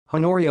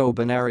Honorio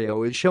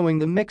Banario is showing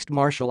the mixed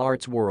martial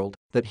arts world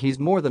that he's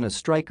more than a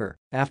striker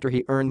after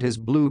he earned his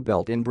blue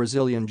belt in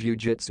Brazilian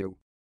Jiu-Jitsu.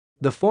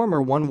 The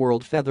former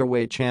one-world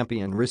featherweight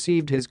champion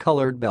received his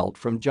colored belt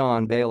from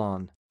John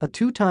Baylon, a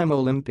two-time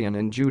Olympian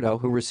in judo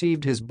who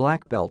received his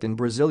black belt in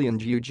Brazilian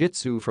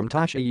Jiu-Jitsu from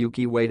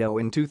Toshiyuki Wado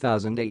in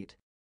 2008.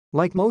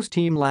 Like most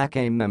Team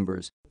Lakay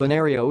members,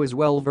 Banario is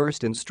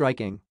well-versed in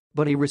striking,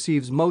 but he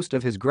receives most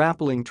of his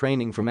grappling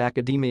training from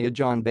Academia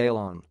John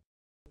Baylon.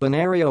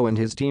 Banario and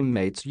his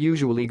teammates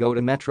usually go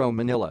to Metro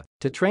Manila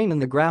to train in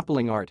the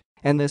grappling art,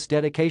 and this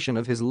dedication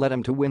of his led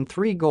him to win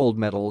 3 gold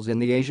medals in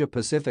the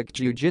Asia-Pacific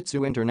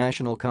Jiu-Jitsu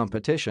International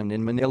Competition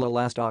in Manila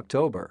last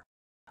October.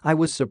 "I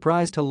was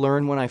surprised to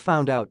learn when I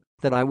found out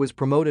that I was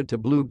promoted to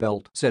blue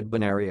belt," said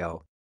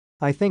Banario.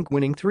 "I think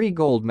winning 3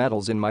 gold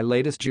medals in my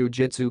latest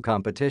Jiu-Jitsu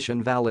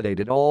competition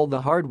validated all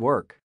the hard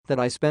work that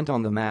I spent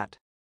on the mat.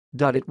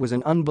 It was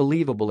an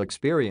unbelievable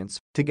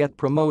experience to get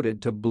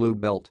promoted to blue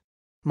belt.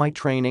 My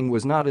training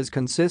was not as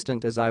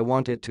consistent as I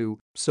wanted to,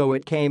 so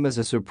it came as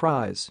a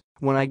surprise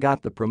when I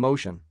got the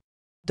promotion."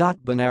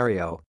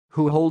 Banario,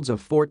 who holds a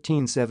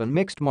 14-7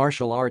 mixed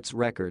martial arts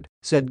record,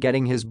 said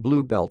getting his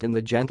blue belt in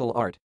the gentle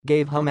art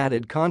gave him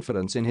added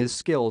confidence in his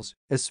skills,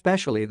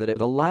 especially that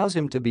it allows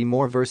him to be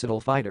more versatile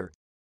fighter.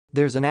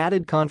 "There's an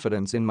added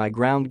confidence in my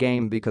ground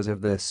game because of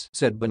this,"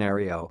 said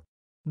Banario.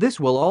 "This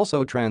will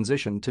also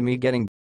transition to me getting